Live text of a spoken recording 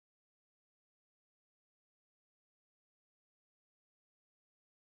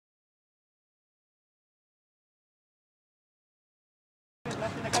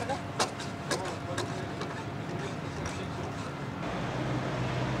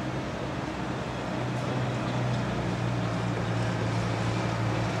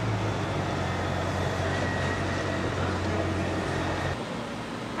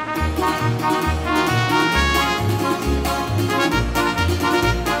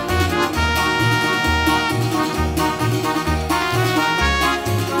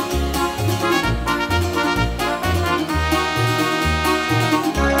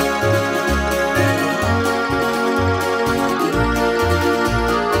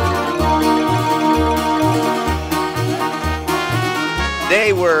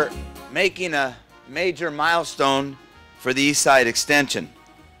Today we're making a major milestone for the Eastside Extension.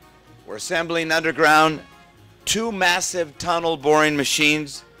 We're assembling underground 2 massive tunnel boring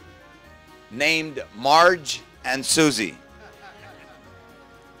machines named Marge and Susie.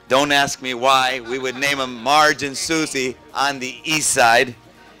 Don't ask me why we would name them Marge and Susie on the east side.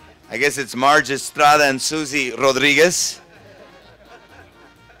 I guess it's Marge Estrada and Susie Rodriguez.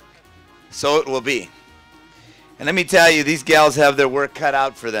 So it will be. And let me tell you, these gals have their work cut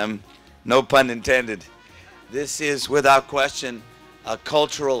out for them. No pun intended. This is, without question, a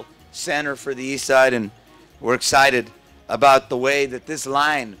cultural center for the east side, and we're excited about the way that this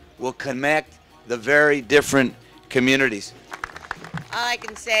line will connect the very different communities. All I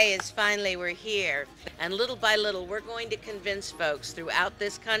can say is finally we're here, and little by little we're going to convince folks throughout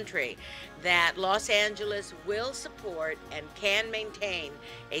this country that Los Angeles will support and can maintain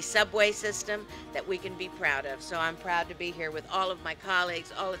a subway system that we can be proud of. So I'm proud to be here with all of my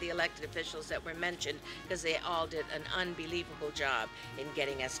colleagues, all of the elected officials that were mentioned, because they all did an unbelievable job in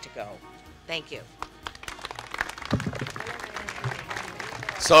getting us to go. Thank you.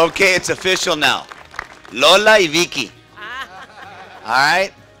 So, okay, it's official now. Lola y Vicky. All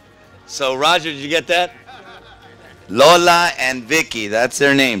right? So, Roger, did you get that? Lola and Vicky, that's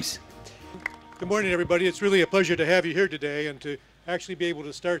their names. Good morning, everybody. It's really a pleasure to have you here today and to actually be able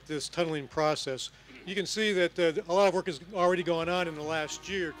to start this tunneling process. You can see that a lot of work has already gone on in the last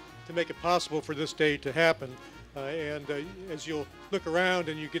year to make it possible for this day to happen. As you'll look around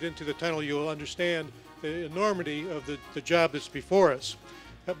and you get into the tunnel, you'll understand the enormity of the job that's before us.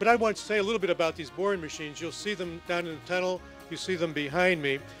 But I want to say a little bit about these boring machines. You'll see them down in the tunnel. You see them behind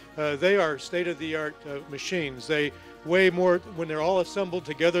me. They are state-of-the-art machines. They weigh more, when they're all assembled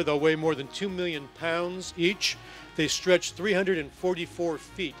together, they'll weigh more than 2 million pounds each. They stretch 344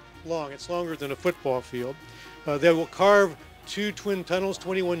 feet long. It's longer than a football field. They will carve 2 twin tunnels,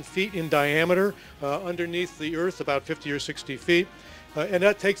 21 feet in diameter, underneath the earth, about 50 or 60 feet. And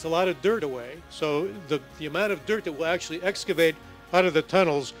that takes a lot of dirt away. So the amount of dirt that will actually excavate out of the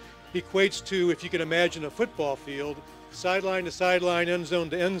tunnels equates to, if you can imagine a football field, sideline to sideline, end zone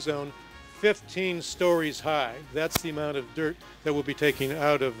to end zone, 15 stories high. That's the amount of dirt that we'll be taking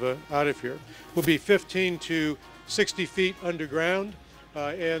out of here. We'll be 15 to 60 feet underground,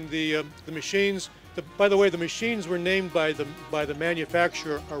 and the machines. By the way, the machines were named by the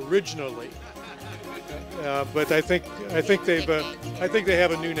manufacturer originally, but I think they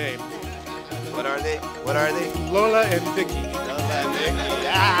have a new name. What are they? What are they? Lola and Vicky.